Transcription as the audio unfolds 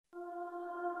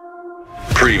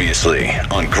Previously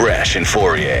on Gresh and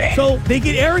Fourier. So they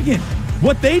get arrogant.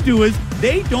 What they do is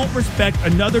they don't respect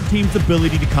another team's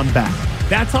ability to come back.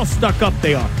 That's how stuck up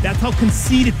they are. That's how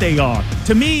conceited they are.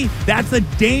 To me, that's a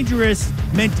dangerous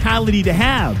mentality to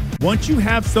have. Once you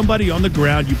have somebody on the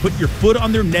ground, you put your foot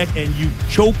on their neck and you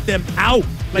choke them out.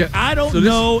 I don't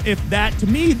know if that, to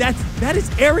me, that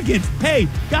is arrogance. Hey,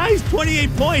 guys,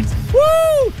 28 points.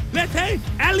 Woo! Hey,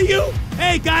 alley-oop.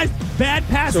 Hey, guys, bad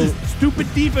passes, stupid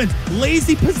defense,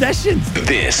 lazy possessions.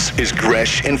 This is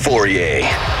Gresh and Fourier.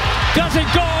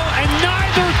 Doesn't go, and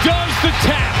neither does the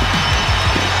tap.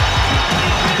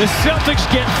 The Celtics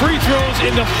get free throws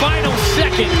in the final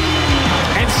second,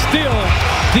 and still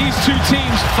these two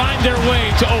teams find their way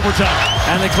to overtime.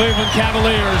 And the Cleveland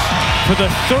Cavaliers, for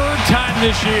the third time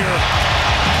this year,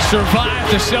 survive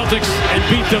the Celtics and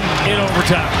beat them in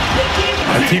overtime.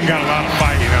 Our team got a lot of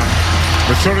fight,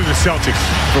 but so did the Celtics.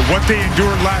 For what they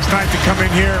endured last night to come in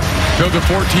here, build a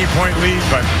 14-point lead,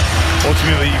 but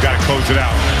ultimately you got to close it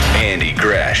out. Andy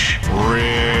Gresh.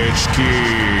 Rich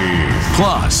Keefe.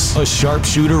 Plus, a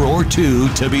sharpshooter or two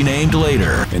to be named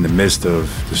later. In the midst of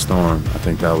the storm, I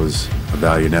think that was a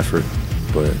valiant effort,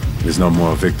 but there's no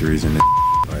more victories in it.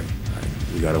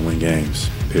 We got to win games,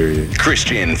 period.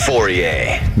 Christian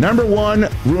Fourier. Number one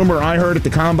rumor I heard at the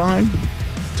Combine,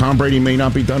 Tom Brady may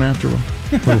not be done after all.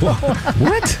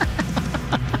 What?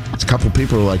 It's a couple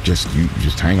people are like, just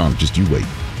hang on, you wait.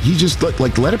 He just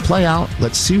let it play out.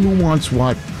 Let's see who wants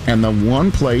what. And the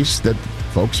one place that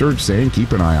folks are saying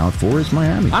keep an eye out for is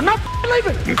Miami. I'm not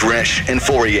leaving. Gresh and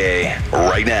Fourier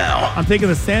right now. I'm taking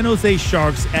the San Jose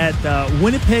Sharks at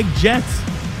Winnipeg Jets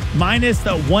minus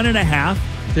 1.5.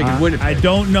 I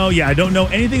don't know. Yeah, I don't know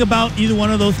anything about either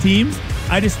one of those teams.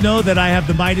 I just know that I have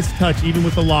the Midas touch, even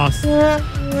with the loss. On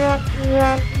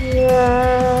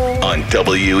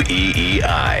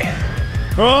WEEI.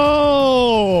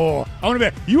 Oh, I want to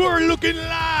bet you are looking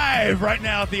live right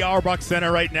now at the Auerbach Center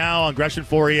right now on Gresh and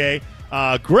Fourier.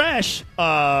 Gresh,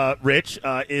 Rich,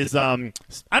 is I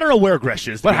don't know where Gresh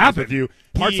is. What happened? With you?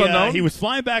 Parts unknown? He was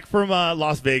flying back from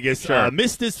Las Vegas. Sure.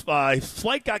 Missed his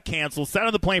flight, got canceled. Sat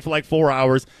on the plane for like 4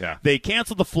 hours. Yeah. They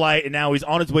canceled the flight, and now he's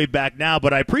on his way back now.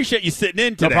 But I appreciate you sitting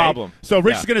in today. No problem. So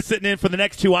Rich is going to sit in for the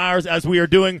next 2 hours as we are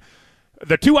doing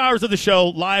the 2 hours of the show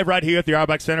live right here at the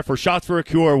Auerbach Center for Shots for a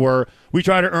Cure, where we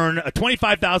try to earn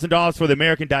 $25,000 for the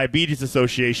American Diabetes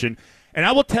Association. And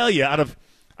I will tell you, out of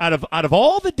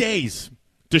all the days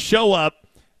to show up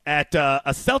at a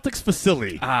Celtics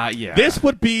facility, this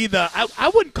would be I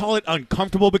wouldn't call it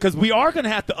uncomfortable, because we are going to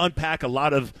have to unpack a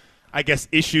lot of, I guess,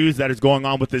 issues that is going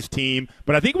on with this team.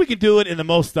 But I think we can do it in the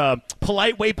most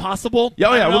polite way possible.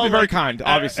 Yeah, we'll be very kind,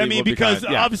 obviously. I mean, because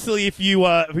obviously if you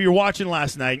were watching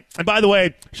last night, and by the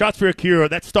way, Shots for a Cure,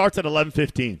 that starts at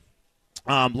 11:15.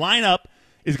 Lineup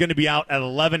is going to be out at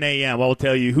 11 a.m. We'll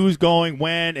tell you who's going,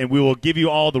 when, and we will give you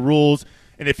all the rules.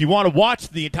 And if you want to watch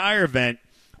the entire event,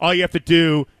 all you have to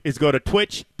do is go to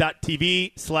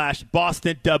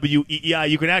twitch.tv/BostonWEEI.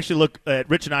 You can actually look at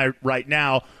Rich and I right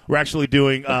now. We're actually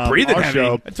doing our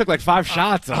show. It took like 5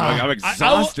 shots. I'm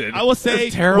exhausted. I will say,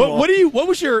 terrible. What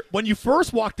was your, when you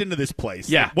first walked into this place?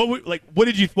 Yeah. What was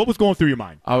going through your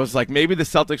mind? I was like, maybe the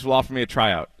Celtics will offer me a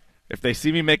tryout. If they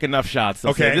see me make enough shots,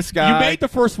 they'll say, this guy. You made the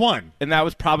first one. And that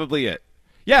was probably it.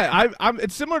 Yeah,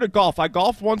 it's similar to golf. I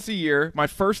golf once a year. My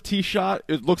first tee shot,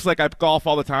 it looks like I golf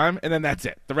all the time, and then that's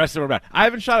it. The rest of them are bad. I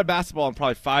haven't shot a basketball in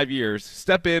probably 5 years.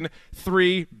 Step in,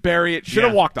 3, bury it. Should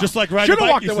have walked off. Just like riding the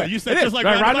bike. You said just like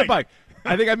riding the bike.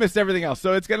 I think I missed everything else.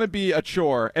 So it's going to be a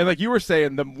chore. And like you were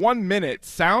saying, the 1 minute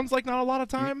sounds like not a lot of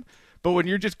time. But when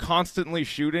you're just constantly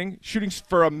shooting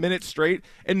for a minute straight,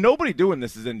 and nobody doing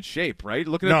this is in shape, right?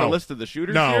 Looking at the list of the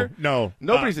shooters here,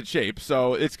 nobody's in shape.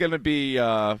 So it's going to be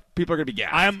people are going to be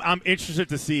gassed. I'm interested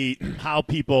to see how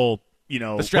people,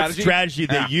 the strategy? what strategy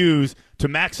they use to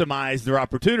maximize their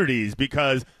opportunities,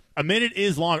 because a minute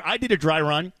is long. I did a dry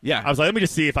run. Yeah. I was like, let me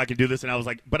just see if I can do this. And I was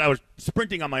like, but I was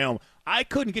sprinting on my own. I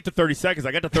couldn't get to 30 seconds.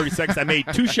 I got to 30 seconds. I made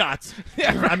 2 shots.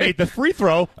 Yeah, right. I made the free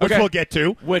throw, which we'll get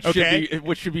to. Which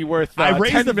should be worth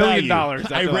 $10 million.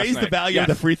 I raised the value of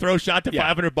the free throw shot to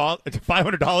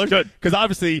 $500 because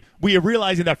obviously we are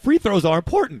realizing that free throws are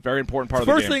important. Very important part of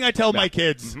the game. First thing I tell my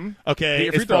kids,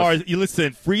 as far as you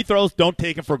listen, free throws, don't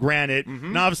take them for granted.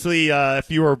 And obviously, if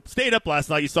you stayed up last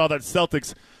night, you saw that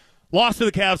Celtics lost to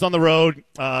the Cavs on the road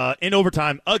in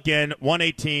overtime again,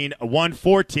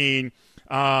 118-114.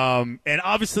 And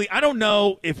obviously, I don't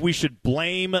know if we should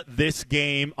blame this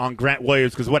game on Grant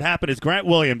Williams, because what happened is Grant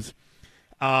Williams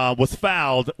was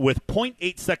fouled with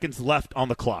 0.8 seconds left on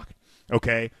the clock.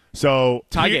 Okay, so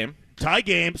tie game.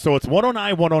 So it's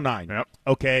 109-109. Yep.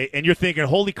 Okay, and you're thinking,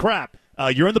 holy crap.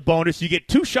 You're in the bonus. You get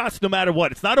 2 shots no matter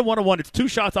what. It's not a 1-on-1. It's 2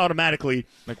 shots automatically.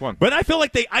 Like one. But I feel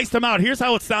like they iced him out. Here's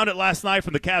how it sounded last night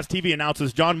from the Cavs TV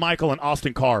announcers, John Michael and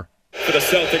Austin Carr. For the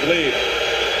Celtic lead.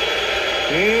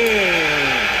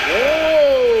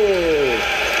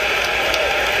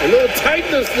 A little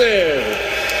tightness there.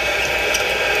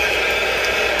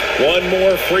 One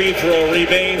more free throw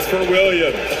remains for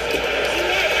Williams.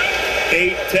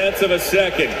 0.8 of a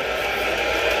second.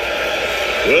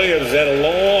 Williams had a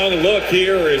long look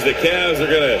here as the Cavs are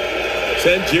going to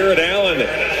send Jared Allen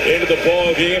into the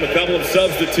ball game. A couple of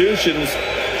substitutions.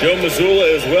 Joe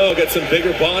Mazzulla as well. Got some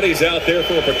bigger bodies out there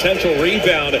for a potential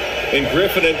rebound in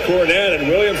Griffin and Cornette. And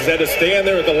Williams has had to stand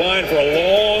there at the line for a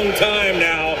long time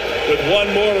now with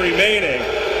one more remaining.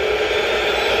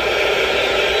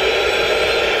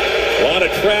 A lot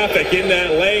of traffic in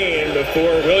that lane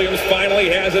before Williams finally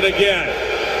has it again.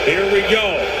 Here we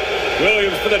go.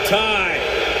 Williams for the tie.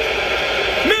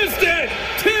 Missed it!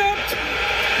 Tipped!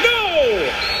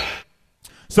 No!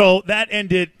 So that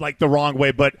ended like the wrong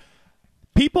way, but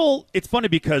people, it's funny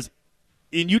because,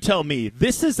 and you tell me,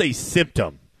 this is a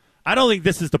symptom. I don't think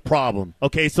this is the problem.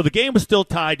 Okay, so the game was still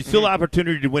tied. You still have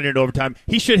opportunity to win it in overtime.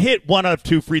 He should hit 1 out of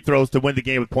 2 free throws to win the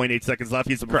game with 0.8 seconds left.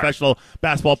 He's a professional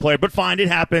basketball player, but fine, it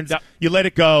happens. Yep. You let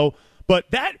it go. But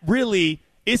that really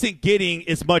isn't getting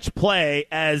as much play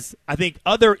as I think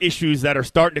other issues that are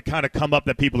starting to kind of come up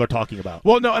that people are talking about.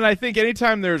 Well, no, and I think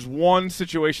anytime there's one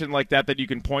situation like that you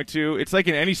can point to, it's like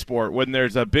in any sport when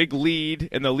there's a big lead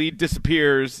and the lead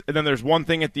disappears and then there's one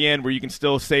thing at the end where you can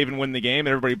still save and win the game and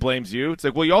everybody blames you. It's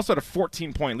like, well, you also had a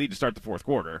 14-point lead to start the fourth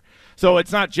quarter. So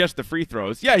it's not just the free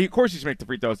throws. Yeah, of course he's make the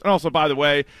free throws. And also, by the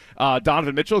way,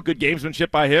 Donovan Mitchell, good gamesmanship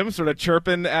by him, sort of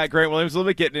chirping at Grant Williams a little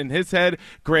bit, getting in his head.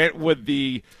 Grant with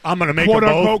the I'm going to make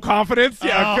quote-unquote confidence.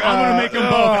 Yeah, I'm going to make them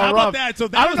both. How about that? So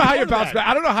I don't know how you bounce back.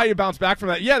 I don't know how you bounce back from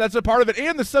that. Yeah, that's a part of it,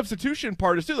 and the substitution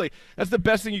part is too. Like that's the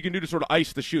best thing you can do to sort of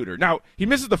ice the shooter. Now he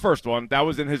misses the first one. That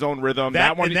was in his own rhythm.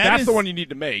 That one, that's the one you need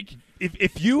to make.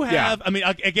 If you have, I mean,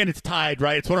 again, it's tied,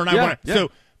 right? It's 109. Yeah. So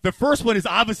the first one is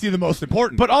obviously the most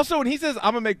important. But also when he says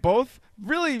I'm gonna make both,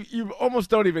 really, you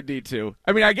almost don't even need to.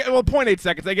 I mean, 0.8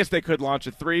 seconds. I guess they could launch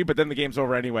a 3, but then the game's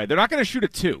over anyway. They're not going to shoot a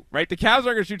 2, right? The Cavs aren't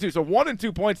going to shoot 2. So 1 and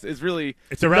 2 points is really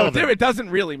it's irrelevant. It doesn't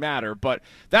really matter, but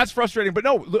that's frustrating. But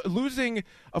no, losing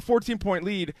a 14-point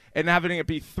lead and having it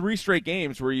be 3 straight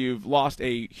games where you've lost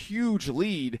a huge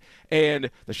lead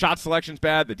and the shot selection's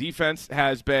bad, the defense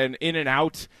has been in and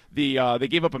out. They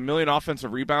gave up 1 million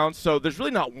offensive rebounds. So there's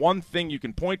really not one thing you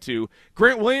can point to.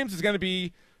 Grant Williams is going to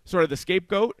be sort of the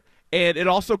scapegoat. And it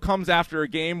also comes after a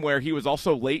game where he was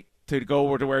also late to go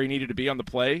over to where he needed to be on the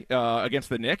play against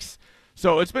the Knicks.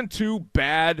 So it's been 2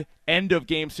 bad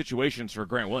end-of-game situations for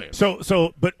Grant Williams.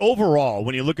 But overall,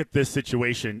 when you look at this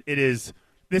situation, it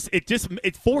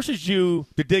forces you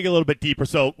to dig a little bit deeper.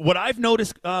 So what I've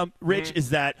noticed, Rich, is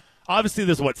that obviously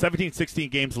there's, 17, 16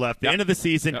 games left. The end of the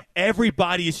season,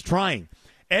 everybody is trying.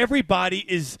 Everybody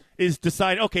is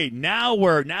deciding, okay, now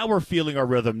we're feeling our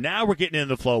rhythm. Now we're getting in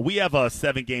the flow. We have a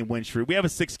 7-game win streak. We have a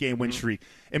 6-game win streak.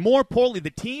 And more importantly, the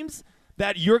teams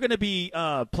that you're going to be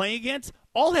playing against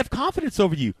all have confidence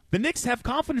over you. The Knicks have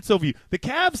confidence over you. The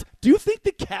Cavs, do you think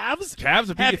the Cavs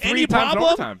have any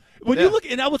problem? When you look,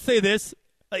 and I would say this,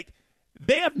 like,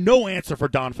 they have no answer for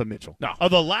Donovan Mitchell. No.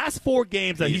 Of the last 4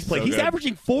 games that he's played, he's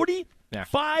averaging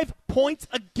 45 points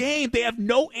a game. They have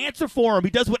no answer for him. He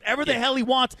does whatever the hell he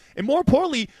wants. And more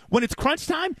importantly, when it's crunch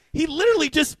time, he literally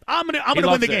just, I'm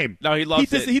gonna win the game. No, he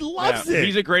loves it. He loves it.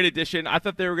 He's a great addition. I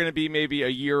thought they were going to be maybe a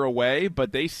year away,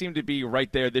 but they seem to be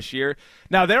right there this year.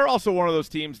 Now, they're also one of those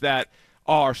teams that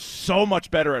are so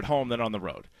much better at home than on the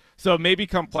road. So maybe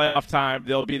come playoff time,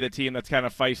 they'll be the team that's kind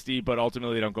of feisty, but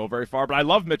ultimately they don't go very far. But I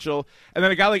love Mitchell. And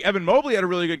then a guy like Evan Mobley had a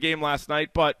really good game last night,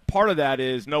 but part of that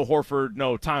is no Horford,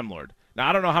 no Time Lord. Now,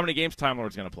 I don't know how many games Time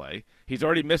Lord's going to play. He's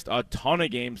already missed a ton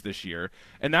of games this year,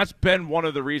 and that's been one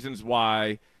of the reasons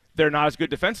why they're not as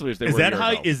good defensively as they were a year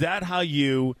ago. Is that how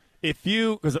you –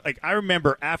 because like I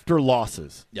remember after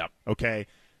losses, okay,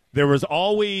 there was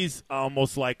always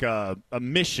almost like a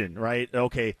mission, right?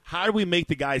 Okay, how do we make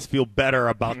the guys feel better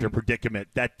about their predicament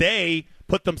that they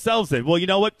put themselves in? Well, you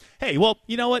know what? Hey,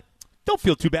 don't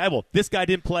feel too bad. Well, this guy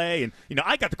didn't play, and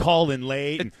I got the call in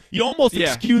late, and you almost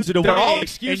excuse it away, they're all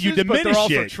excuses, and you diminish but they're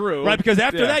also it, true, right? Because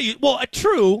after that,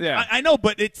 true. Yeah. I know,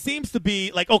 but it seems to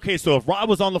be like, okay, so if Rob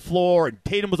was on the floor, and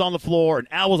Tatum was on the floor, and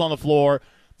Al was on the floor,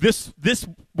 this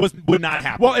would not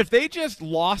happen. Well, if they just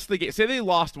lost the game, say they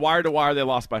lost wire to wire, they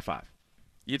lost by 5.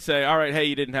 You'd say, all right, hey,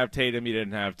 you didn't have Tatum, you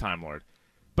didn't have Time Lord.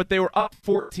 But they were up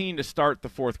 14 to start the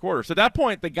fourth quarter. So at that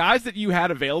point, the guys that you had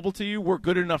available to you were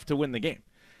good enough to win the game.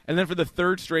 And then for the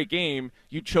 3rd straight game,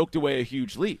 you choked away a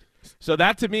huge lead. So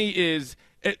that to me is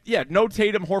no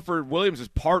Tatum, Horford, Williams is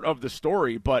part of the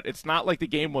story, but it's not like the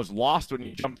game was lost when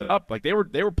you jumped up. Like they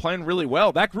were playing really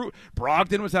well. That group,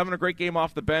 Brogdon was having a great game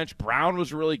off the bench. Brown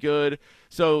was really good.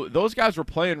 So those guys were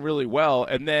playing really well,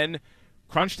 and then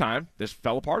crunch time, this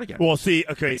fell apart again. Well, see,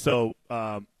 okay, so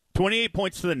 28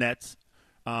 points to the Nets,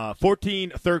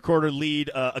 14 third-quarter lead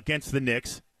against the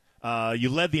Knicks. You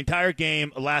led the entire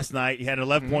game last night. You had an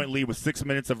 11-point lead with 6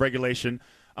 minutes of regulation.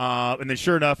 And then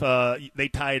sure enough, they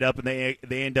tie it up, and they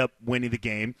end up winning the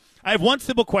game. I have one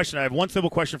simple question. For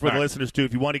the listeners, too,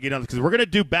 if you want to get on this, because we're going to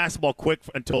do basketball quick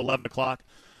until 11 o'clock.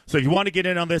 So if you want to get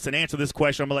in on this and answer this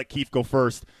question, I'm going to let Keith go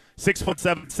first.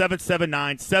 6'7",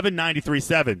 779,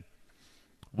 793.7.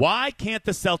 Why can't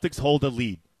the Celtics hold a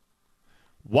lead?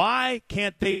 Why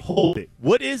can't they hold it?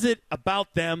 What is it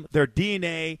about them, their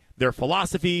DNA, their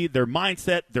philosophy, their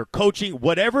mindset, their coaching,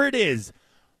 whatever it is?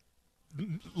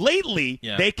 Lately,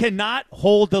 they cannot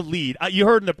hold the lead. You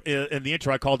heard in the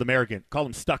intro, I called them arrogant, called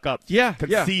them stuck up,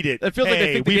 conceited. It feels like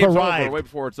they think the game's over way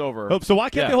before it's over. So why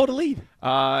can't they hold a lead?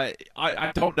 I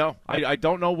don't know. I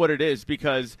don't know what it is,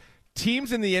 because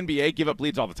teams in the NBA give up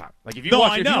leads all the time. Like if you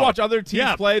watch other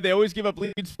teams play, they always give up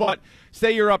leads. But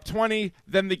say you're up 20,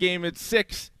 then the game is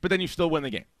 6, but then you still win the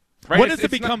game. Right? When does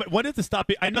it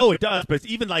stop? I know it does, but it's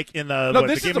even like in the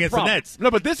game against the Nets. No,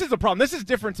 but this is a problem. This is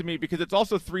different to me because it's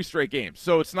also 3 straight games.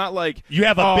 So it's not like you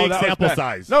have a big sample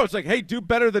size. No, it's like, hey, do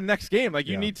better the next game. Like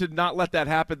you need to not let that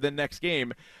happen the next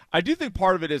game. I do think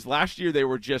part of it is last year they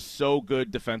were just so good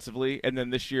defensively, and then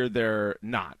this year they're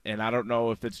not. And I don't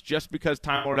know if it's just because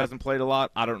Time Lord hasn't played a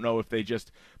lot. I don't know if they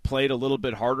just played a little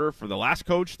bit harder for the last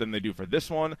coach than they do for this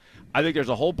one. I think there's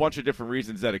a whole bunch of different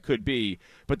reasons that it could be,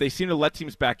 but they seem to let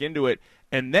teams back into it.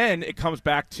 And then it comes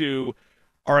back to,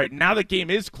 all right, now the game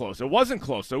is close. It wasn't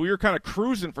close, so we were kind of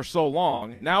cruising for so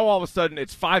long. Now all of a sudden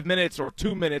it's 5 minutes or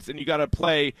 2 minutes, and you got to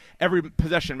play every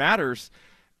possession matters.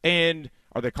 And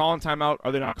are they calling timeout?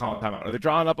 Are they not calling timeout? Are they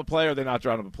drawing up a play? Or are they not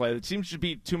drawing up a play? It seems to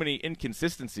be too many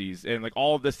inconsistencies, and like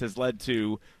all of this has led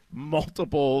to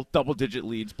multiple double-digit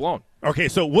leads blown. Okay,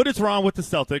 so what is wrong with the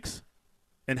Celtics,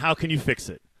 and how can you fix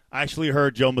it? I actually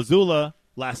heard Joe Mazzulla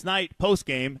last night,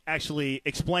 post-game, actually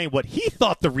explain what he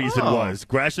thought the reason was.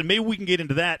 Gresh, and maybe we can get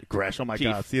into that. Gresh, oh my Keith.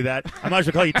 God, see that? I might as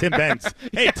well call you Tim Benz.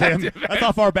 Hey, Tim, that's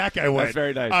how far back I went. That's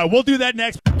very nice. We'll do that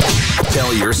next.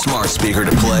 Tell your smart speaker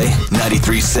to play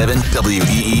 93.7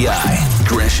 WEEI.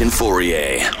 Gresh and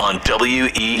Fourier on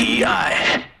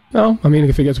WEEI. No, I mean,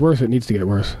 if it gets worse, it needs to get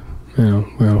worse, you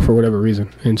know, for whatever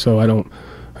reason. And so I don't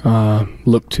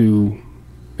look to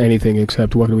anything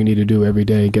except what do we need to do every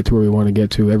day, get to where we want to get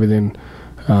to, everything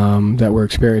that we're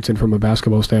experiencing from a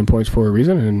basketball standpoint for a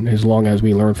reason, and as long as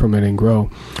we learn from it and grow.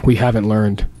 We haven't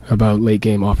learned about late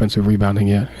game offensive rebounding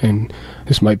yet, and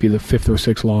this might be the 5th or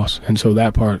 6th loss, and so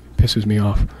that part pisses me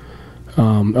off.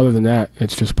 Other than that,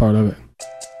 it's just part of it.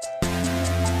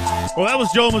 Well, that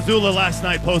was Joe Mazzulla last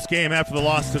night post-game after the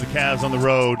loss to the Cavs on the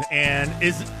road, and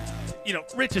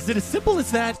Rich, is it as simple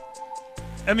as that?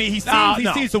 I mean, he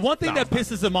seems. The one thing that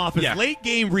pisses him off is late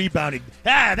game rebounding.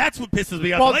 That's what pisses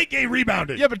me off. Late game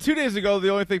rebounding. Yeah, but 2 days ago, the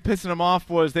only thing pissing him off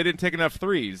was they didn't take enough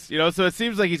threes. So it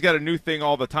seems like he's got a new thing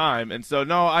all the time. And so,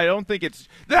 no, I don't think it's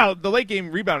 – now, the late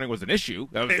game rebounding was an issue.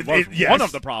 That was one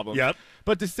of the problems. Yep.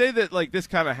 But to say that, like, this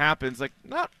kind of happens, like,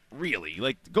 not really.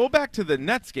 Like, go back to the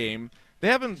Nets game. They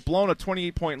haven't blown a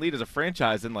 28-point lead as a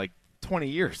franchise in, like, 20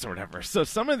 years or whatever. So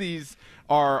some of these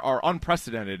are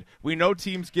unprecedented. We know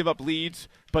teams give up leads,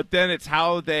 but then it's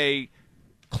how they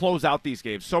close out these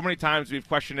games. So many times we've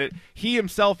questioned it. He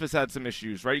himself has had some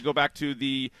issues, right? You go back to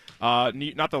the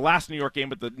not the last New York game,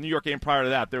 but the New York game prior to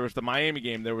that. There was the Miami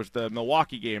game. There was the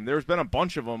Milwaukee game. There's been a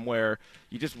bunch of them where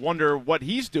you just wonder what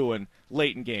he's doing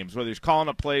late in games, whether he's calling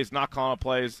up plays, not calling up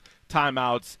plays,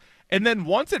 timeouts. And then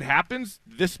once it happens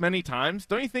this many times,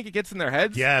 don't you think it gets in their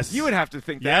heads? Yes. You would have to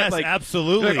think that. Yes, like,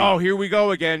 absolutely. Like, oh, here we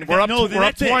go again. We're up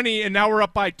 20, and now we're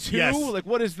up by 2. Yes. Like,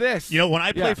 what is this? When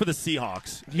I played for the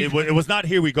Seahawks, it was not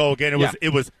here we go again.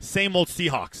 It was same old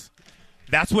Seahawks.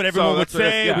 That's what everyone would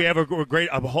say. We have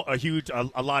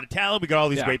a lot of talent. We got all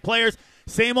these great players.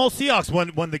 Same old Seahawks.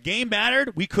 When the game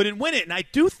mattered, we couldn't win it. And I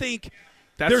do think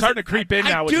that's starting to creep in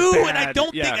now.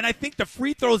 I think the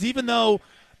free throws, even though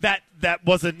that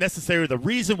wasn't necessarily the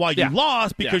reason why you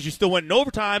lost, because you still went in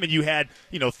overtime and you had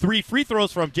 3 free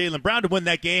throws from Jaylen Brown to win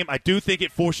that game. I do think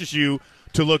it forces you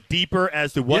to look deeper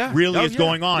as to what really is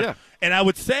going on. Yeah. And I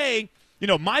would say,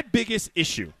 my biggest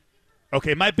issue,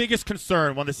 my biggest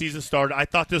concern when the season started, I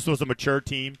thought this was a mature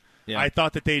team. Yeah. I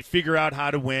thought that they'd figure out how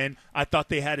to win. I thought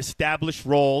they had established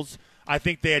roles. I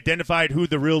think they identified who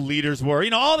the real leaders were.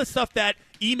 All the stuff that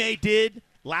Ime did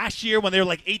last year when they were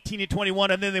like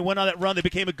 18-21, and then they went on that run. They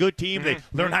became a good team. They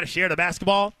learned how to share the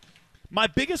basketball. My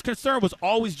biggest concern was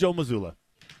always Joe Mazzulla.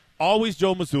 Always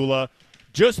Joe Mazzulla,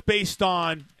 just based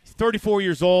on 34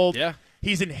 years old. Yeah.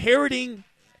 He's inheriting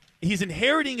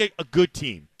a good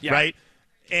team, right?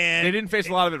 And they didn't face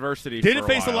a lot of adversity. Didn't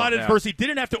face a lot of adversity.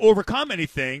 Didn't have to overcome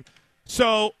anything.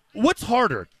 So what's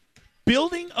harder?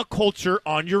 Building a culture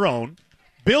on your own,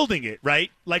 building it, right?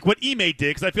 Like what Ime did,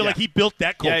 because I feel like he built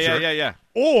that culture. Yeah.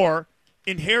 Or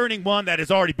inheriting one that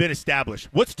has already been established.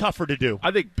 What's tougher to do?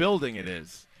 I think building it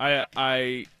is.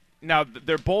 Now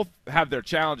they're both have their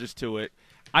challenges to it.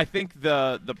 I think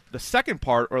the second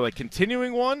part, or like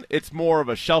continuing one, it's more of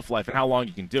a shelf life and how long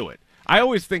you can do it. I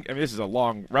always think, I mean, this is a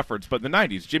long reference, but in the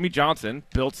 90s, Jimmy Johnson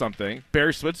built something,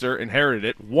 Barry Switzer inherited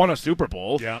it, won a Super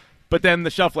Bowl, but then the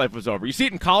shelf life was over. You see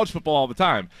it in college football all the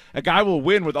time. A guy will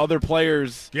win with other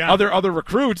players, other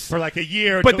recruits. For like a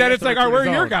year. But then it's like, all right, where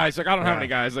are your guys? Like, I don't have any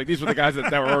guys. Like, these were the guys that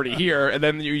were already here, and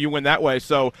then you win that way.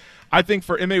 So I think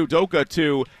for Ime Udoka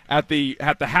to, at the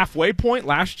halfway point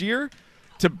last year,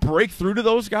 to break through to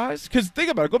those guys, because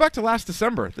think about it. Go back to last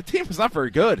December. The team was not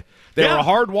very good. They were a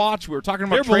hard watch. We were talking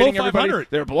about trading everybody.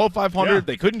 They were below 500. Yeah.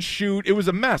 They couldn't shoot. It was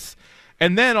a mess.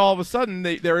 And then all of a sudden,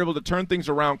 they were able to turn things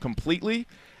around completely.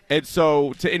 And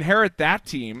so to inherit that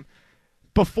team,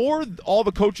 before all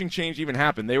the coaching change even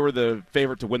happened, they were the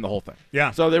favorite to win the whole thing.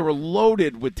 Yeah. So they were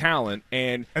loaded with talent.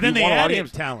 And then they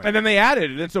added talent. And then they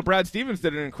added. And then so Brad Stevens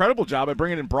did an incredible job at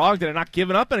bringing in Brogdon and not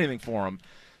giving up anything for him.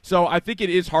 So I think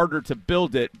it is harder to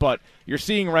build it, but you're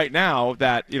seeing right now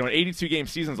that, an 82-game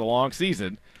season is a long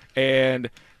season,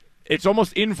 and it's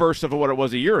almost inverse of what it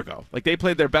was a year ago. Like, they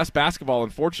played their best basketball,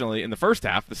 unfortunately, in the first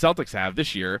half. The Celtics have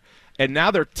this year, and now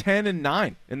they're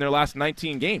 10-9 in their last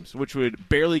 19 games, which would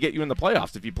barely get you in the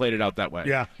playoffs if you played it out that way.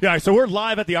 Yeah. So we're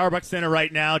live at the Auerbach Center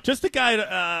right now. Just to guide,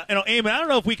 Eamon, I don't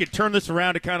know if we could turn this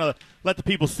around to kind of let the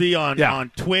people see on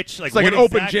Twitch. It's like an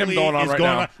open gym going on right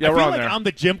now. Yeah, I we're feel on like there. I'm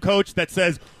the gym coach that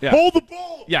says, hold the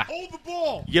ball. Yeah. Hold the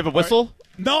ball. You have a whistle?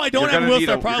 No, I don't have a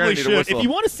whistle. I probably should. If you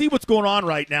want to see what's going on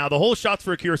right now, the whole Shots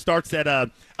for a Cure starts at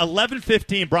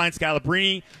 11:15. Brian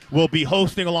Scalabrine will be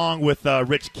hosting along with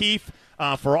Rich Keefe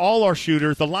for all our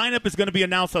shooters. The lineup is going to be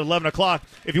announced at 11 o'clock.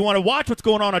 If you want to watch what's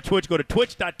going on Twitch, go to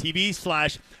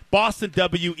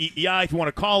twitch.tv/BostonWEEI. If you want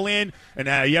to call in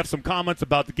and you have some comments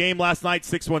about the game last night,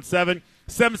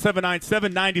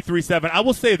 617-779-7937. I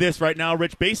will say this right now,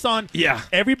 Rich, based on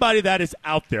everybody that is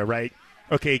out there, right?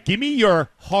 Okay, give me your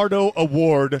Hardo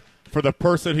Award for the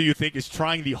person who you think is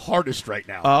trying the hardest right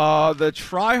now. The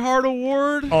Try Hard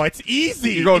Award? Oh, it's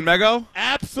easy. You going Mego?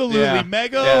 Absolutely. Yeah.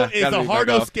 Mego is a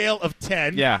Hardo scale of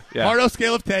 10. Yeah. Hardo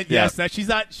scale of 10, yes. Now, she's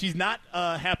not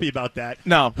happy about that.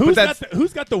 No.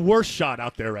 Who's got the worst shot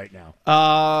out there right now?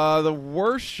 The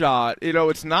worst shot,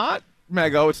 it's not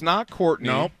Mego. It's not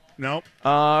Courtney. Nope.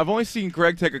 I've only seen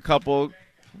Greg take a couple.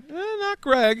 Not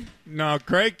Greg. No,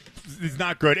 Greg is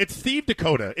not good. It's Steve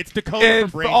Dakota. It's Dakota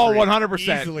from Braintree.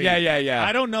 100%. Easily. Yeah.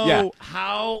 I don't know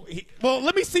how. Well,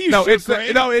 let me see you. It's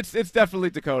Greg. it's definitely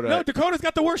Dakota. No, Dakota's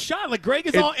got the worst shot. Like, Greg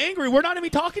is all angry. We're not even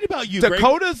talking about you.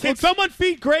 Dakota's. Greg. Can someone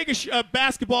feed Greg a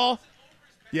basketball?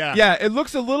 Yeah. Yeah, it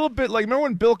looks a little bit like, remember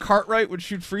when Bill Cartwright would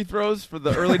shoot free throws for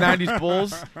the early 90s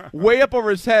Bulls? Way up over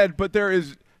his head, but there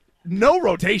is no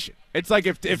rotation. It's like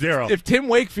if Tim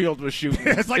Wakefield was shooting.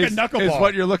 It's like a knuckleball. Is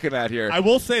what you're looking at here. I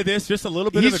will say this, just a little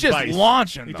bit of advice. He's just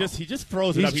launching, He just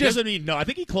throws it up. He doesn't even know. I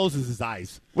think he closes his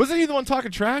eyes. Wasn't he the one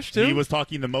talking trash, too? He was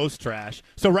talking the most trash.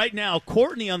 So right now,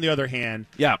 Courtney, on the other hand,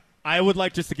 yeah, I would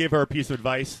like just to give her a piece of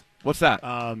advice. What's that?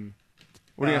 What are you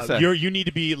going to say? You need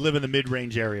to live in the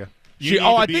mid-range area.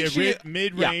 I think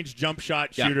mid-range jump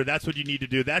shot shooter. Yeah. That's what you need to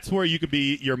do. That's where you can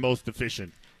be your most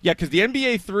efficient. Yeah, because the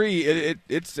NBA 3,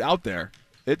 it's out there.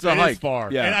 It's a hike.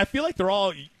 Far. Yeah. And I feel like they're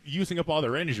all using up all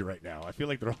their energy right now. I feel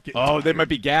like they're all getting tired. They might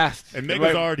be gassed. And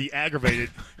Mego's already aggravated.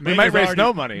 They might raise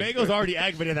no money. Mego's already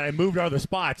aggravated that I moved to other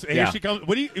spots. And here she comes.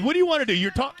 What do you want to do?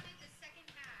 You're talking.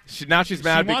 Now she's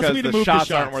mad because the shots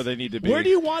aren't where they need to be. Where do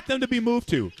you want them to be moved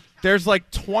to? There's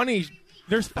like 20.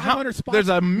 There's 500 spots. There's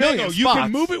a million spots. You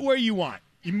can move it where you want.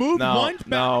 You move one.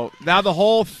 No. Now the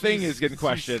whole thing is getting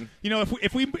questioned.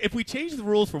 If we change the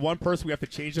rules for one person, we have to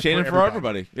change it for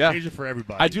everybody. Yeah, change it for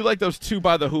everybody. I do like those two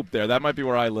by the hoop there. That might be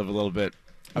where I live a little bit.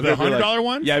 The $100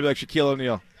 one? Yeah, I'd be like Shaquille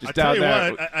O'Neal. Just down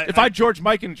there. If I George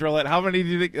Mike and drill it, how many do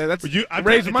you think? That's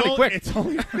raising money quick. It's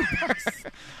only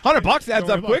 $100. $100 adds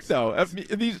up quick though.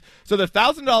 So the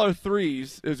 $1,000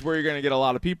 threes is where you're going to get a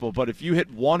lot of people. But if you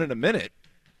hit one in a minute.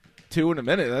 2 in a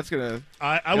minute. That's gonna.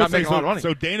 I would say so.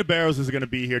 So Dana Barrows is going to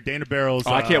be here. Dana Barrows.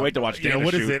 I can't wait to watch Dana.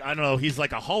 What shoot. is it? I don't know. He's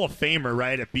like a Hall of Famer,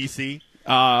 right? At BC.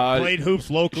 Played hoops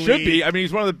locally. Should be. I mean,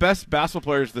 he's one of the best basketball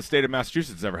players the state of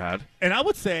Massachusetts has ever had. And I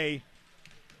would say,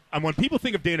 when people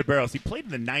think of Dana Barros, he played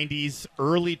in the 90s,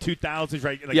 early 2000s,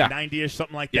 right? Like 90-ish,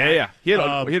 something like that. Yeah. He had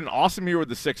an awesome year with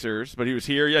the Sixers, but he was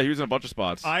here. Yeah, he was in a bunch of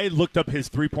spots. I looked up his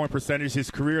three-point percentage, his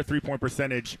career three-point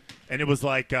percentage, and it was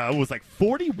like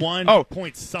 41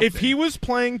 point something. If he was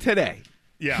playing today,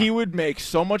 he would make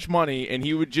so much money, and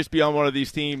he would just be on one of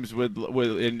these teams with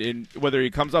whether he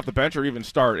comes off the bench or even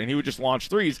start, and he would just launch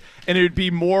threes, and it would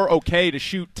be more okay to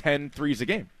shoot 10 threes a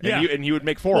game, and he would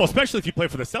make 4. Well, especially if you play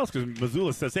for the Celtics, because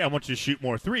Mazzulla says, "Hey, I want you to shoot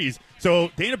more threes." So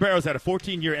Dana Barros had a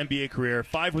 14-year NBA career,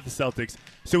 5 with the Celtics.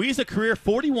 So he's a career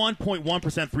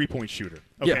 41.1% three-point shooter.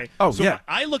 Okay.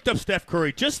 I looked up Steph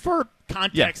Curry just for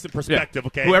context and perspective.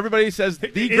 Okay. Who everybody says the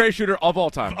greatest shooter of all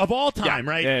time. Of all time,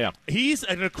 right? Yeah. He's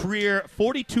at a career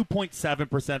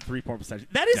 42.7% three-point percentage.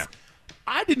 That is.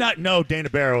 I did not know Dana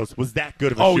Barros was that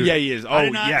good of a shooter. Oh, yeah, he is. Oh,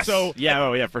 yes. So,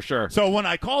 for sure. So when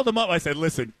I called him up, I said,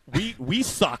 listen, we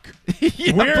suck.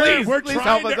 please We're trying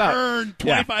help us to out. earn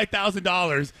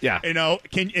 $25,000. Yeah. You know,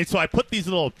 and so I put these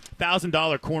little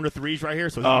 $1,000 corner threes right here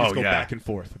so he can just go back and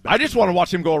forth. I just want to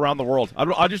watch him go around the world.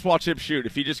 I just watch him shoot.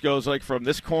 If he just goes like from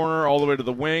this corner all the way to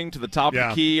the wing to the top of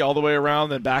the key, all the way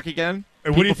around, then back again.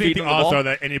 And what do you think the odds are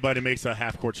that anybody makes a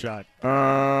half-court shot?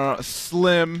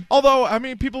 Slim. Although, I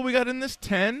mean, people we got in this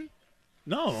 10.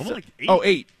 No, I'm like 8. Oh,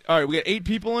 8. All right, we got 8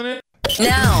 people in it.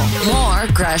 Now, more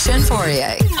Gresh and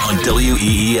Fauria on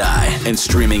WEEI and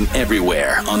streaming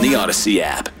everywhere on the Odyssey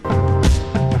app.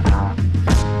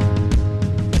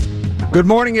 Good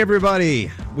morning,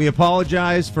 everybody. We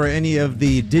apologize for any of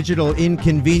the digital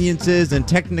inconveniences and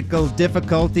technical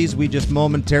difficulties we just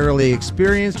momentarily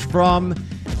experienced from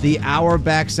the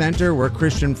Auerbach Center, where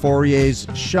Christian Faurier's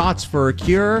Shots for a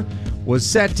Cure was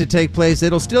set to take place.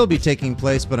 It'll still be taking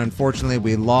place, but unfortunately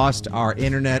we lost our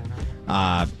internet.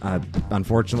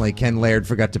 Unfortunately, Ken Laird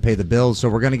forgot to pay the bills, so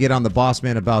we're going to get on the boss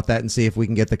man about that and see if we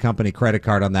can get the company credit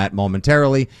card on that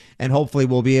momentarily, and hopefully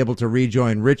we'll be able to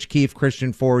rejoin Rich Keefe,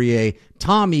 Christian Faurier,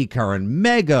 Tommy Curran,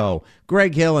 Mego,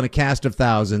 Greg Hill, and a cast of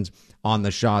thousands on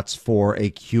the Shots for a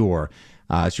Cure.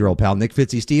 It's your old pal Nick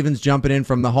Fitzy-Stevens jumping in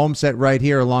from the home set right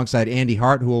here alongside Andy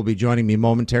Hart, who will be joining me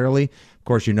momentarily. Of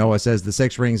course, you know us as the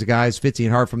Six Rings guys, Fitzy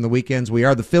and Hart from the weekends. We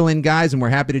are the fill-in guys, and we're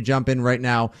happy to jump in right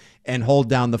now and hold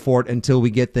down the fort until we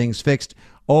get things fixed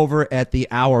over at the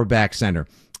Auerbach Center.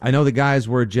 I know the guys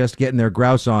were just getting their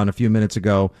grouse on a few minutes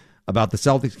ago about the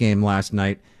Celtics game last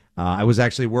night. I was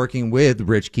actually working with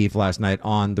Rich Keefe last night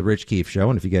on The Rich Keefe Show,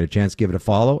 and if you get a chance, give it a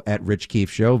follow at Rich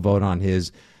Keefe Show. Vote on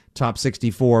his Top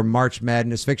 64 March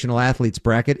Madness Fictional Athletes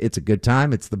bracket. It's a good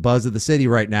time. It's the buzz of the city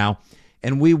right now.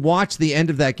 And we watched the end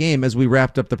of that game as we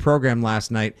wrapped up the program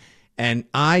last night. And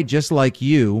I, just like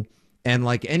you, and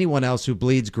like anyone else who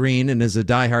bleeds green and is a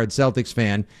diehard Celtics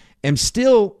fan,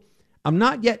 I'm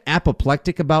not yet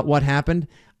apoplectic about what happened.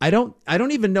 I don't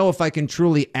even know if I can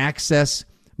truly access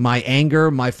my anger,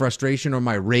 my frustration, or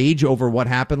my rage over what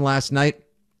happened last night.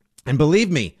 And believe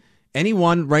me,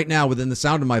 anyone right now within the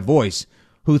sound of my voice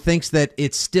who thinks that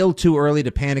it's still too early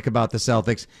to panic about the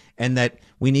Celtics and that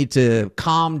we need to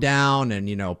calm down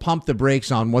and, pump the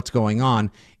brakes on what's going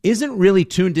on, isn't really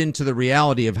tuned into the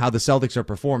reality of how the Celtics are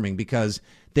performing, because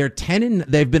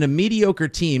they've been a mediocre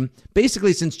team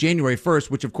basically since January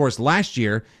 1st, which of course last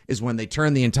year is when they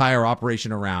turned the entire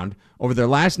operation around. Over their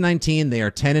last 19, they are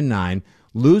 10-9,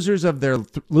 losers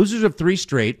of 3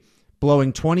 straight,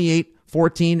 blowing 28,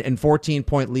 14, and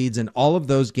 14-point leads in all of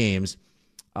those games.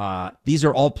 These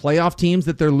are all playoff teams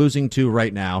that they're losing to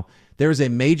right now. There is a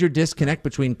major disconnect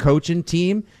between coach and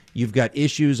team. You've got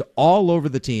issues all over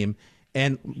the team.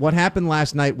 And what happened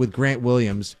last night with Grant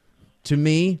Williams, to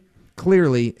me,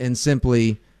 clearly and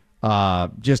simply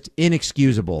just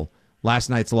inexcusable. Last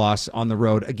night's loss on the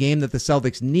road, a game that the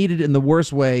Celtics needed in the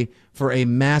worst way for a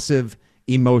massive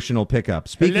emotional pickup.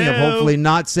 Speaking of hopefully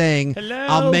not saying,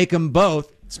 I'll make them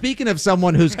both. Speaking of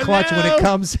someone who's clutch when it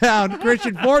comes down,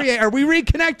 Christian Faurier, are we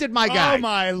reconnected, my guy? Oh,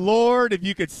 my Lord. If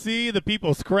you could see the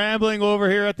people scrambling over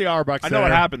here at the Auerbach Center. I know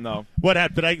what happened, though. What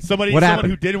happened? Someone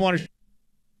who didn't want to...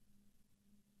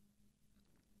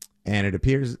 And it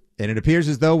appears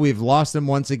as though we've lost them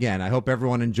once again. I hope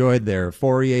everyone enjoyed their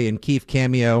Faurier and Keefe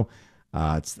cameo.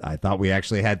 I thought we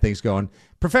actually had things going.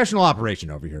 Professional operation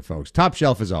over here, folks. Top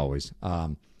shelf as always.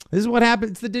 This is what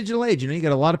happens. It's the digital age. You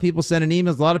got a lot of people sending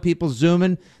emails, a lot of people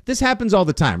zooming. This happens all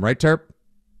the time, right, Terp?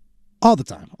 All the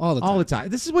time. All the time.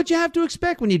 This is what you have to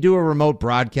expect when you do a remote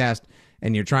broadcast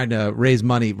and you're trying to raise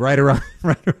money right around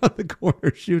the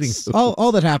corner shooting.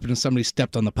 All that happened is somebody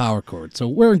stepped on the power cord, so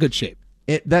we're in good shape.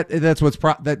 That's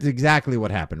exactly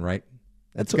what happened, right?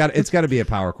 It's got to be a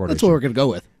power cord. That's what we're going to go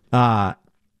with.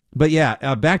 But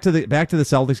yeah, back to the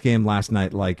Celtics game last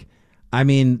night. Like, I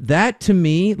mean, that to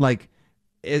me, like,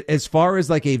 as far as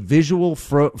like a visual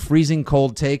freezing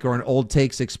cold take or an old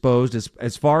takes exposed,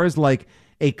 as far as like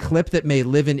a clip that may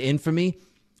live in infamy,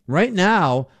 right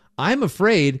now, I'm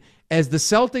afraid as the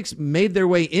Celtics made their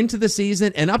way into the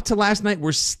season and up to last night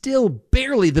were still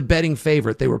barely the betting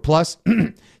favorite. They were plus,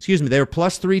 they were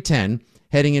plus 310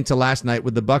 heading into last night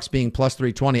with the Bucks being plus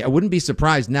 320. I wouldn't be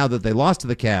surprised now that they lost to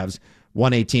the Cavs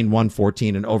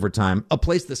 118-114 in overtime, a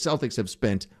place the Celtics have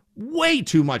spent way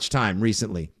too much time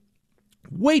recently.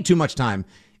 Way too much time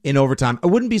in overtime. I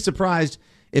wouldn't be surprised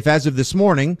if, as of this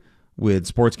morning, with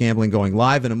sports gambling going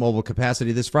live in a mobile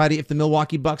capacity this Friday, if the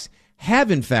Milwaukee Bucks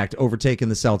have, in fact, overtaken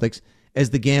the Celtics as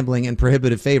the gambling and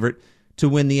prohibitive favorite to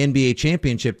win the NBA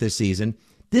championship this season.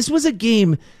 This was a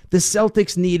game the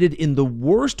Celtics needed in the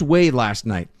worst way last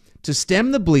night to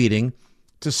stem the bleeding,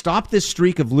 to stop this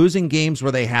streak of losing games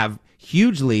where they have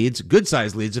huge leads,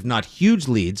 good-sized leads, if not huge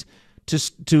leads,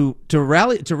 to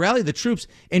rally the troops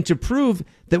and to prove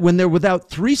that when they're without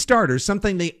three starters,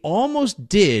 something they almost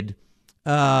did,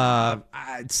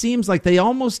 it seems like they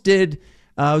almost did, it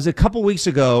was a couple weeks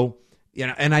ago,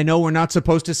 and I know we're not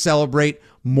supposed to celebrate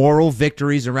moral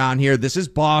victories around here. This is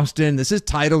Boston. This is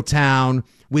Title Town.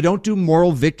 We don't do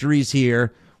moral victories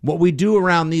here. What we do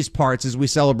around these parts is we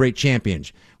celebrate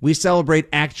champions. We celebrate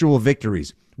actual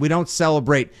victories. We don't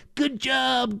celebrate good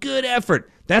job, good effort.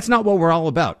 That's not what we're all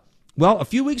about. Well, a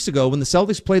few weeks ago when the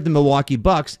Celtics played the Milwaukee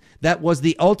Bucks, that was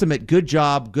the ultimate good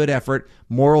job, good effort,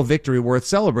 moral victory worth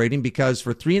celebrating because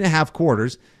for 3.5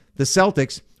 quarters, the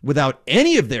Celtics, without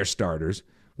any of their starters,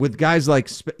 with guys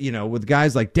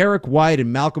like Derek White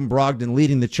and Malcolm Brogdon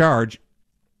leading the charge,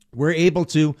 were able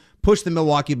to push the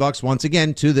Milwaukee Bucks once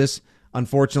again to this,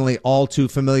 unfortunately, all too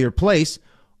familiar place,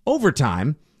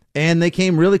 overtime, and they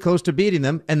came really close to beating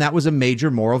them, and that was a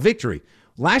major moral victory.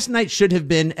 Last night should have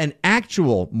been an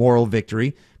actual moral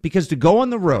victory because to go on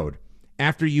the road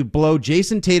after you blow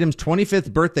Jason Tatum's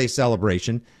 25th birthday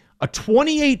celebration, a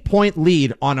 28-point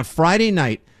lead on a Friday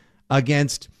night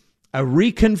against a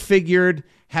reconfigured,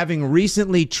 having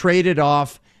recently traded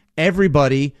off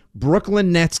everybody,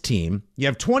 Brooklyn Nets team. You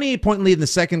have 28-point lead in the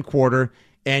second quarter,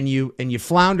 and you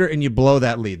flounder and you blow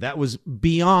that lead. That was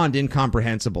beyond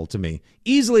incomprehensible to me.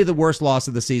 Easily the worst loss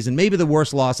of the season, maybe the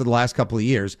worst loss of the last couple of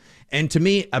years. And to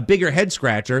me, a bigger head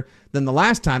scratcher than the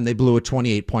last time they blew a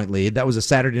 28-point lead. That was a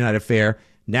Saturday night affair,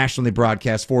 nationally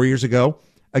broadcast 4 years ago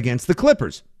against the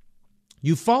Clippers.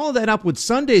 You follow that up with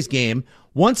Sunday's game,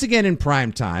 once again in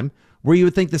prime time, where you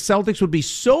would think the Celtics would be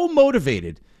so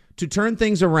motivated to turn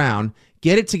things around,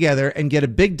 get it together, and get a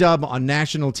big dub on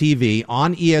national TV,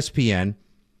 on ESPN.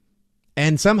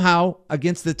 And somehow,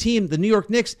 against the team, the New York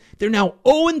Knicks, they're now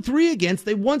 0-3 against.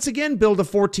 They once again build a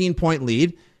 14-point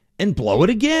lead and blow it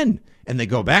again. And they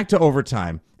go back to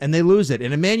overtime, and they lose it.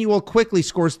 And Emmanuel quickly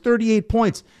scores 38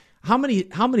 points. How many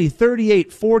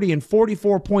 38, 40, and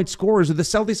 44-point scorers are the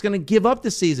Celtics going to give up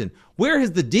this season? Where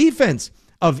has the defense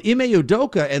of Ime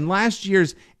Udoka and last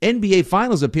year's NBA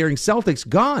Finals appearing Celtics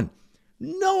gone?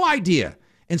 No idea.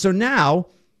 And so now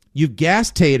you've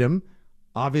gassed Tatum.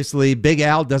 Obviously, Big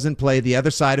Al doesn't play the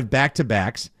other side of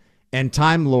back-to-backs, and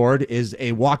Time Lord is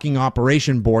a walking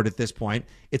operation board at this point.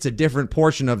 It's a different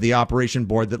portion of the operation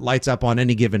board that lights up on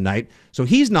any given night, so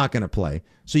he's not going to play.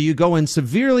 So you go in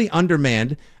severely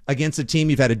undermanned against a team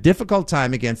you've had a difficult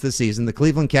time against this season, the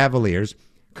Cleveland Cavaliers,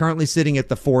 currently sitting at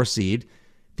the 4 seed.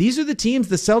 These are the teams,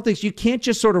 the Celtics, you can't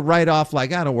just sort of write off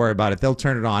like, don't worry about it. They'll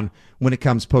turn it on when it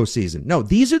comes postseason. No,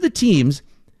 these are the teams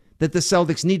that the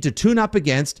Celtics need to tune up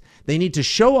against, they need to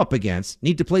show up against,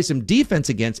 need to play some defense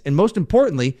against, and most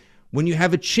importantly, when you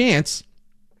have a chance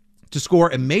to score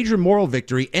a major moral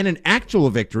victory and an actual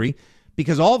victory,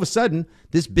 because all of a sudden,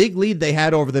 this big lead they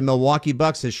had over the Milwaukee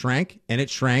Bucks has shrank, and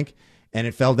it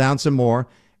fell down some more,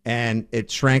 and it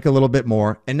shrank a little bit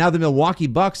more, and now the Milwaukee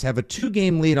Bucks have a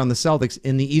 2-game lead on the Celtics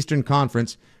in the Eastern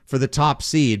Conference for the top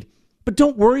seed. But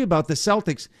don't worry about the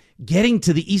Celtics getting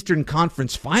to the Eastern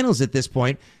Conference Finals at this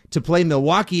point to play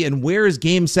Milwaukee, and where is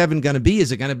Game 7 going to be?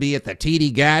 Is it going to be at the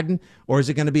TD Garden, or is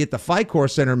it going to be at the Ficor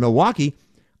Center in Milwaukee?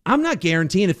 I'm not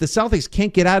guaranteeing if the Celtics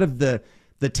can't get out of the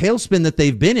tailspin that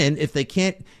they've been in, if they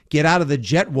can't get out of the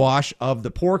jet wash of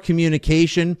the poor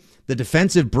communication, the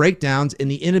defensive breakdowns, and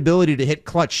the inability to hit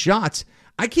clutch shots,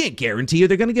 I can't guarantee you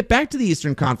they're going to get back to the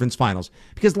Eastern Conference Finals,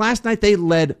 because last night they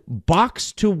led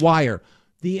box to wire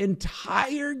the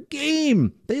entire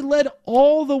game. They led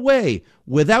all the way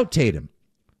without Tatum,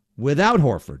 without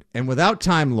Horford, and without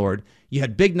Time Lord. You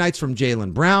had big nights from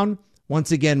Jaylen Brown.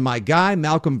 Once again, my guy,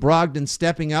 Malcolm Brogdon,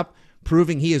 stepping up,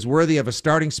 proving he is worthy of a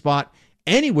starting spot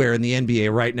anywhere in the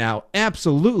NBA right now,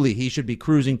 absolutely he should be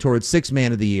cruising towards Sixth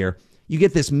Man of the Year. You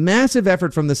get this massive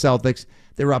effort from the Celtics.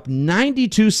 They're up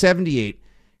 92-78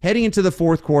 heading into the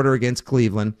fourth quarter against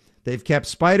Cleveland. They've kept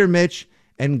Spider Mitch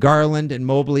and Garland and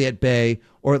Mobley at bay,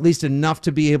 or at least enough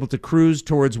to be able to cruise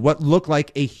towards what looked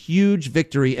like a huge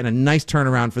victory and a nice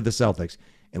turnaround for the Celtics.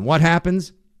 And what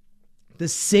happens? The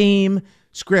same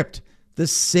script, the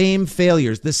same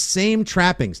failures, the same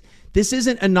trappings. This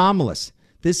isn't anomalous.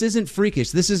 This isn't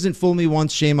freakish. This isn't fool me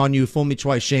once, shame on you, fool me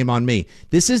twice, shame on me.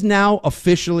 This is now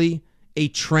officially a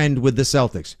trend with the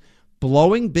Celtics.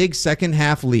 Blowing big second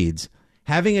half leads,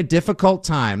 having a difficult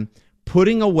time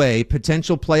putting away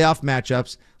potential playoff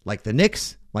matchups like the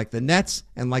Knicks, like the Nets,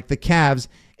 and like the Cavs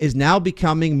is now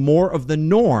becoming more of the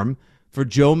norm for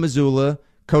Joe Mazzulla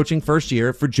coaching first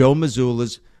year, for Joe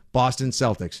Mazzulla's Boston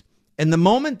Celtics. And the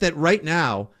moment that right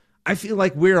now, I feel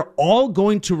like we're all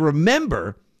going to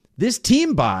remember this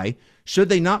team by, should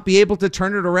they not be able to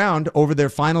turn it around over their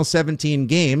final 17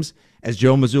 games. As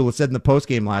Joe Mazzulla said in the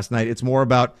postgame last night, it's more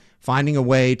about finding a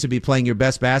way to be playing your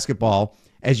best basketball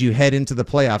as you head into the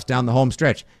playoffs down the home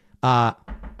stretch.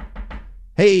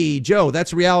 Hey, Joe,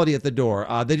 that's reality at the door.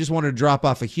 They just wanted to drop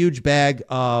off a huge bag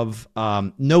of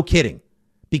no kidding.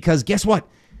 Because guess what?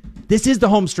 This is the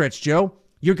home stretch, Joe.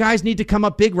 Your guys need to come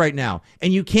up big right now.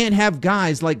 And you can't have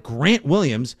guys like Grant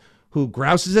Williams, who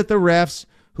grouses at the refs,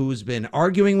 who's been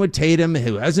arguing with Tatum,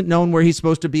 who hasn't known where he's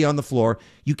supposed to be on the floor.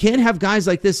 You can't have guys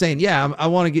like this saying, yeah, I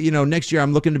want to get, next year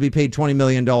I'm looking to be paid $20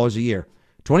 million a year.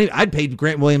 I'd pay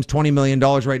Grant Williams $20 million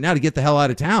right now to get the hell out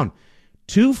of town.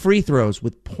 2 free throws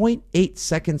with 0.8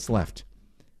 seconds left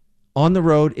on the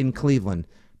road in Cleveland.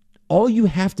 All you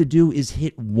have to do is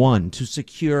hit one to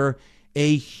secure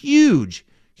a huge,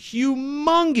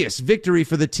 humongous victory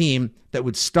for the team that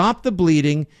would stop the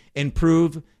bleeding and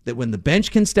prove that when the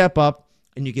bench can step up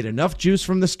and you get enough juice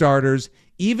from the starters,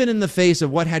 even in the face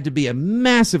of what had to be a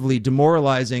massively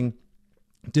demoralizing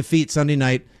defeat Sunday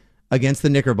night against the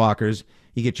Knickerbockers,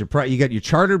 you got your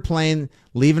chartered plane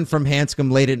leaving from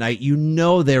Hanscom late at night. You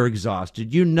know they're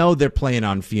exhausted. You know they're playing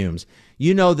on fumes.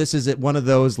 You know this is one of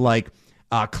those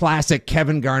classic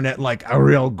Kevin Garnett, like a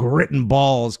real grit and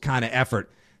balls kind of effort.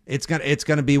 It's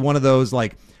gonna be one of those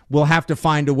we'll have to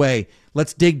find a way.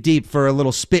 Let's dig deep for a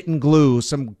little spit and glue,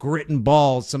 some grit and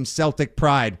balls, some Celtic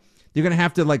pride. You're gonna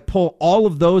have to pull all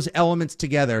of those elements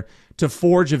together to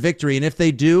forge a victory. And if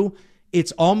they do,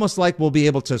 it's almost like we'll be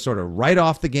able to sort of write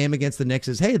off the game against the Knicks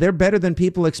as, hey, they're better than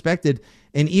people expected.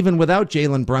 And even without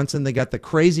Jalen Brunson, they got the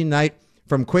crazy night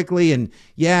from Quickly. And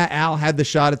yeah, Al had the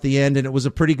shot at the end, and it was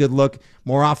a pretty good look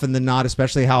more often than not,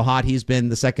 especially how hot he's been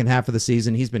the second half of the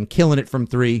season. He's been killing it from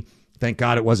 3. Thank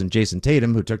God it wasn't Jason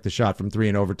Tatum who took the shot from 3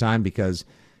 in overtime because,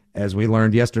 as we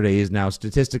learned yesterday, he's now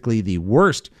statistically the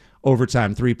worst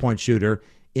overtime three-point shooter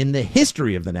in the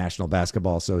history of the National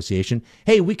Basketball Association.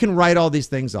 Hey, we can write all these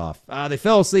things off. They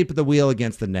fell asleep at the wheel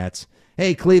against the Nets.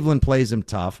 Hey, Cleveland plays them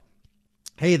tough.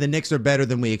 Hey, the Knicks are better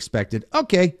than we expected.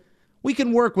 Okay, we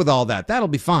can work with all that. That'll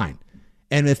be fine.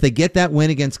 And if they get that win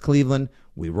against Cleveland,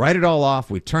 we write it all off.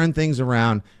 We turn things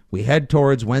around. We head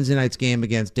towards Wednesday night's game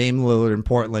against Dame Lillard in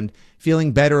Portland,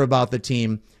 feeling better about the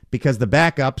team because the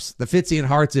backups, the Fitzy and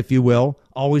Harts, if you will,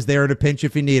 always there at a pinch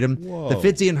if you need them. Whoa. The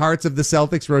Fitzy and Harts of the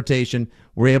Celtics rotation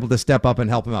were able to step up and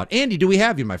help him out. Andy, do we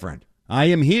have you, my friend? I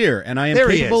am here, and I am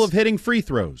capable of hitting free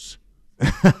throws.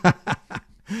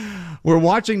 We're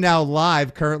watching now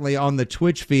live currently on the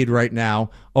Twitch feed right now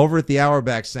over at the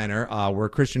Auerbach Center where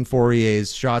Christian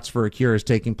Fourier's Shots for a Cure is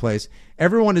taking place.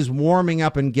 Everyone is warming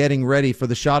up and getting ready for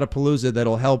the Shotapalooza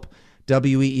that'll help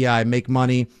WEEI make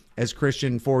money as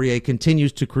Christian Fourier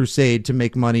continues to crusade to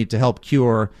make money to help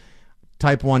cure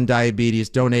type 1 diabetes,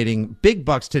 donating big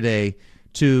bucks today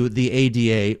to the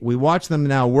ADA. We watch them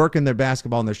now working their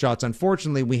basketball and their shots.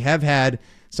 Unfortunately, we have had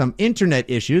some internet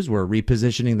issues. We're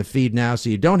repositioning the feed now, so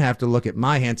you don't have to look at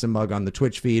my handsome mug on the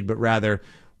Twitch feed, but rather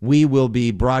we will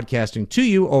be broadcasting to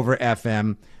you over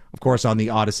FM, of course, on the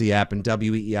Odyssey app and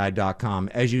WEEI.com.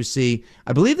 As you see,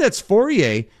 I believe that's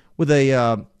Fourier with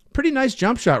a pretty nice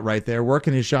jump shot right there,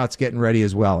 working his shots, getting ready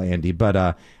as well, Andy.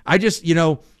 But I just,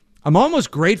 I'm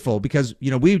almost grateful because,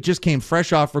 we just came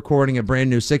fresh off recording a brand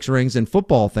new 6 Rings and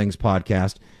Football Things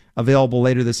podcast, available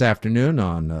later this afternoon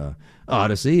on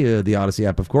Odyssey, the Odyssey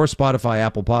app, of course, Spotify,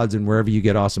 Apple Pods, and wherever you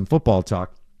get awesome football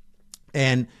talk.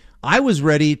 And I was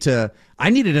ready I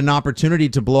needed an opportunity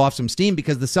to blow off some steam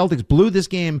because the Celtics blew this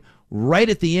game right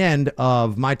at the end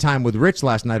of my time with Rich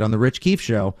last night on the Rich Keefe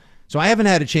Show. So I haven't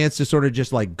had a chance to sort of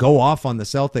just go off on the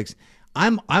Celtics.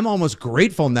 I'm almost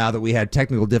grateful now that we had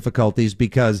technical difficulties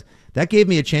because that gave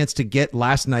me a chance to get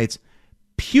last night's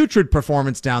putrid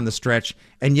performance down the stretch,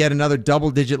 and yet another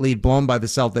double-digit lead blown by the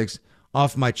Celtics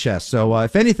off my chest. So,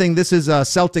 if anything, this is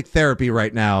Celtic therapy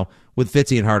right now with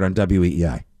Fitzy and Hart on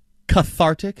WEEI.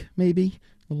 Cathartic, maybe?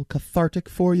 A little cathartic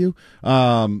for you.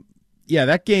 Yeah,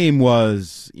 that game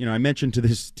was, I mentioned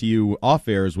to you off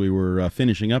air as we were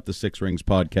finishing up the Six Rings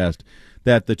podcast,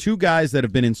 that the two guys that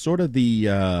have been in sort of the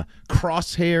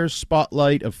crosshairs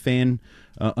spotlight of fan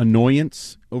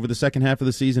annoyance over the second half of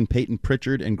the season, Peyton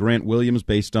Pritchard and Grant Williams,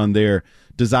 based on their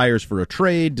desires for a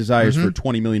trade, desires for a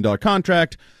 $20 million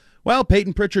contract. Well,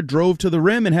 Peyton Pritchard drove to the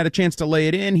rim and had a chance to lay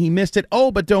it in. He missed it.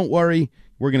 Oh, but don't worry.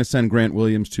 We're going to send Grant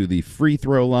Williams to the free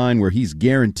throw line where he's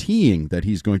guaranteeing that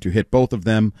he's going to hit both of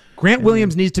them. Grant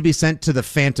Williams needs to be sent to the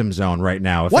Phantom Zone right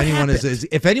now. If anyone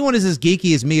is as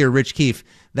geeky as me or Rich Keefe,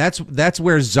 that's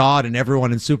where Zod and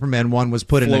everyone in Superman 1 was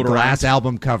put in a glass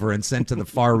album cover and sent to the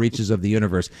far reaches of the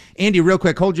universe. Andy, real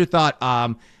quick, hold your thought.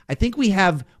 I think we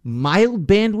have mild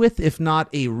bandwidth, if not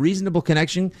a reasonable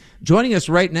connection. Joining us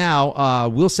right now,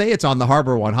 we'll say it's on the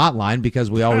Harbor One hotline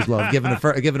because we always love giving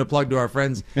a plug to our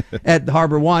friends at the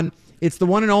Harbor One. It's the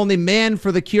one and only man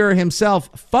for the cure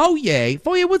himself, Fauria.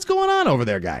 Fauria, what's going on over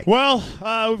there, guy? Well,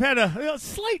 we've had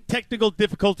slight technical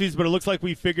difficulties, but it looks like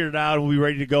we figured it out. We'll be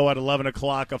ready to go at 11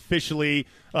 o'clock officially.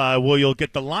 You'll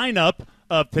get the lineup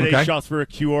of today's Shots for a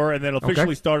Cure, and then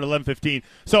officially start at 11:15.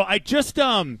 So I just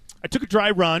I took a dry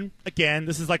run again.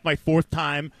 This is like my fourth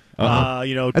time.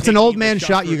 That's an old man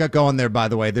shot you got going there, by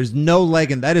the way. There's no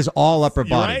leg, and that is all upper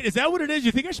body. Right? Is that what it is?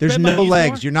 You think I should? There's bend no my knees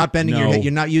legs. more? You're not bending your hip.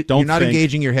 You're not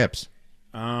engaging your hips.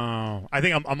 Oh, I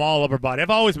think I'm all upper body. I've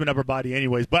always been upper body,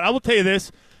 anyways. But I will tell you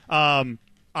this: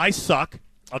 I suck.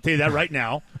 I'll tell you that right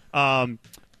now.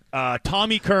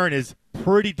 Tommy Curran is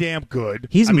pretty damn good.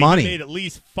 He's money. He made at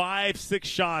least 5-6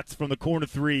 shots from the corner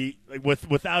three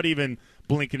without even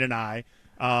blinking an eye.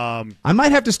 I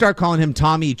might have to start calling him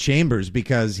Tommy Chambers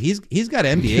because he's got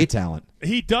NBA talent.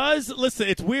 He does. Listen,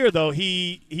 it's weird though.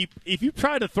 He if you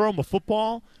tried to throw him a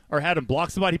football or had him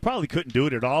block somebody, he probably couldn't do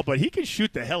it at all. But he can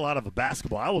shoot the hell out of a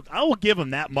basketball. I will give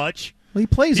him that much. Well, he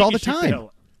plays all the time.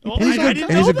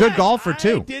 He's a good golfer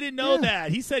too. I didn't know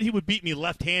that. He said he would beat me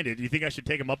left-handed. Do you think I should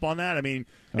take him up on that? I mean,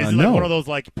 is it like one of those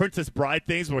like Princess Bride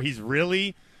things where he's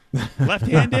really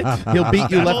left-handed? He'll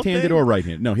beat you left-handed or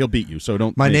right-handed. No, he'll beat you. So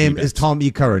don't. My name is Tommy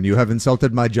Curran. You have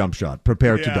insulted my jump shot.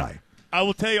 Prepare to die. I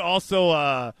will tell you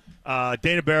also,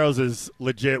 Dana Barrows is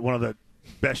legit one of the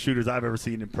best shooters I've ever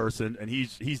seen in person, and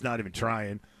he's not even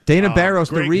trying. Dana Barrows,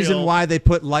 the Greg reason Hill. why they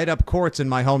put light-up courts in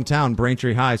my hometown,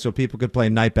 Braintree High, so people could play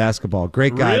night basketball.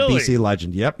 Great guy, Really? BC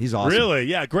legend. Yep, he's awesome. Really?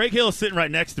 Yeah. Greg Hill is sitting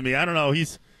right next to me. I don't know. He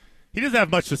doesn't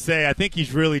have much to say. I think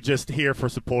he's really just here for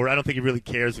support. I don't think he really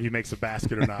cares if he makes a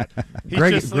basket or not.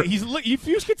 If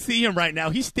you could see him right now,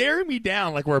 he's staring me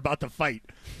down like we're about to fight.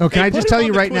 Oh, can I just tell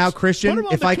you right now, Christian,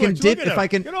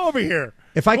 get over here.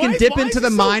 If I can dip into the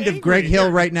mind of Greg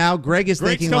Hill right now, Greg is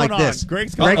thinking like this.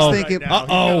 Greg's thinking, right now. He's got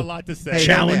a lot to say. Hey,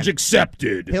 challenge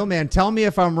accepted. Hillman, tell me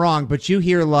if I'm wrong, but you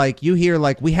hear like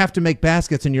we have to make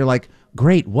baskets, and you're like,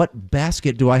 great. What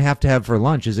basket do I have to have for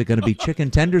lunch? Is it going to be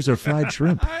chicken tenders or fried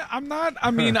shrimp? I'm not.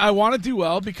 I mean, I want to do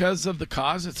well because of the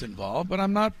cause that's involved, but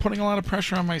I'm not putting a lot of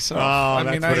pressure on myself.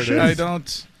 I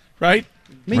don't. Right.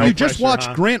 I mean, you just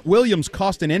watched Grant Williams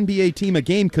cost an NBA team a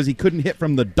game because he couldn't hit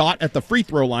from the dot at the free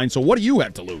throw line. So what do you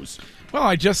have to lose?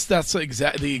 Well, that's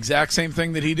the exact same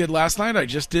thing that he did last night. I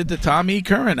just did to Tommy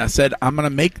Curran. I said, I'm going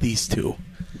to make these two.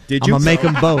 Did you? I'm going to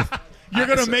make them both. You're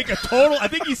going to make a total. I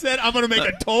think he said, I'm going to make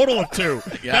a total of 2.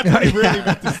 Yeah. That's what he really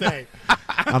meant to say.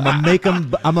 I'm gonna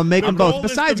make them both.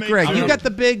 Besides Greg, you got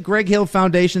the big Greg Hill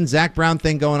Foundation, Zach Brown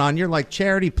thing going on. You're like,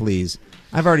 charity, please.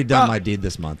 I've already done my deed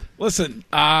this month. Listen,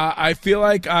 I feel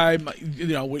like I'm. I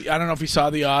don't know if you saw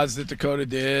the odds that Dakota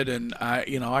did, and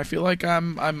I feel like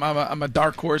I'm a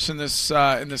dark horse in this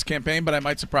campaign, but I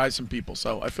might surprise some people.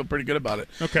 So I feel pretty good about it.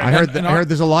 Okay. I heard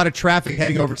there's a lot of traffic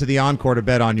heading over to the Encore to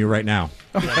bet on you right now.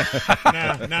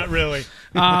 Nah, not really.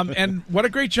 And what a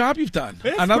great job you've done.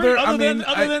 Other than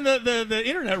the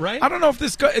internet, right? I don't know if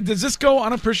does this go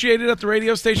unappreciated at the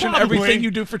radio station? Probably. Everything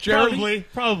you do for charity,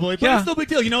 probably. But it's no big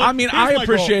deal. I mean, I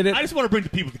appreciate it. I just want to bring the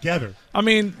people together. I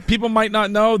mean, people might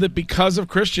not know that because of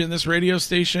Christian, this radio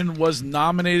station was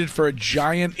nominated for a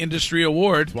giant industry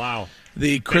award. Wow.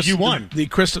 You won. The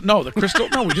Crystal. No,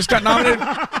 we just got nominated.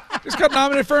 Just got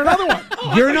nominated for another one.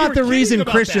 You're not the reason,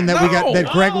 Christian, that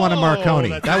Greg won a Marconi.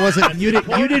 That wasn't you.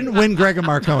 You didn't win Greg a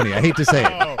Marconi. I hate to say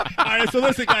it. right, so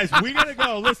listen, guys, we gotta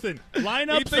go. Listen,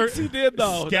 lineups. He thinks he did,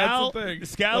 though. That's the thing.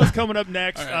 Scal is coming up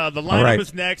next. The lineup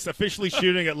is next. Officially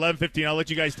shooting at 11:15. I'll let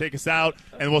you guys take us out,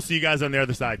 and we'll see you guys on the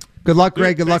other side. Good luck,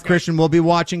 Greg. Good luck, Christian. We'll be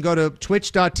watching. Go to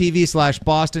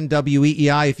twitch.tv/Boston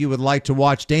WEEI if you would like to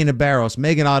watch Dana Barros,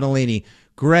 Megan Ottolini,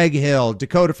 Greg Hill,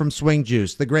 Dakota from Swing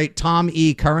Juice, the great Tom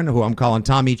E. Curran, who I'm calling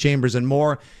Tommy Chambers, and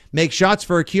more. Make shots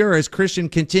for a cure as Christian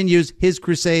continues his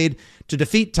crusade to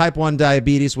defeat type 1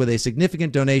 diabetes with a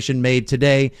significant donation made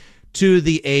today to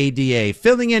the ADA.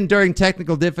 Filling in during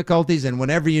technical difficulties and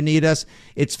whenever you need us,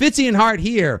 it's Fitzy and Hart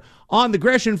here on the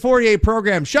Gresh and Fauria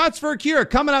program. Shots for a Cure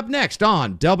coming up next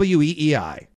on WEEI.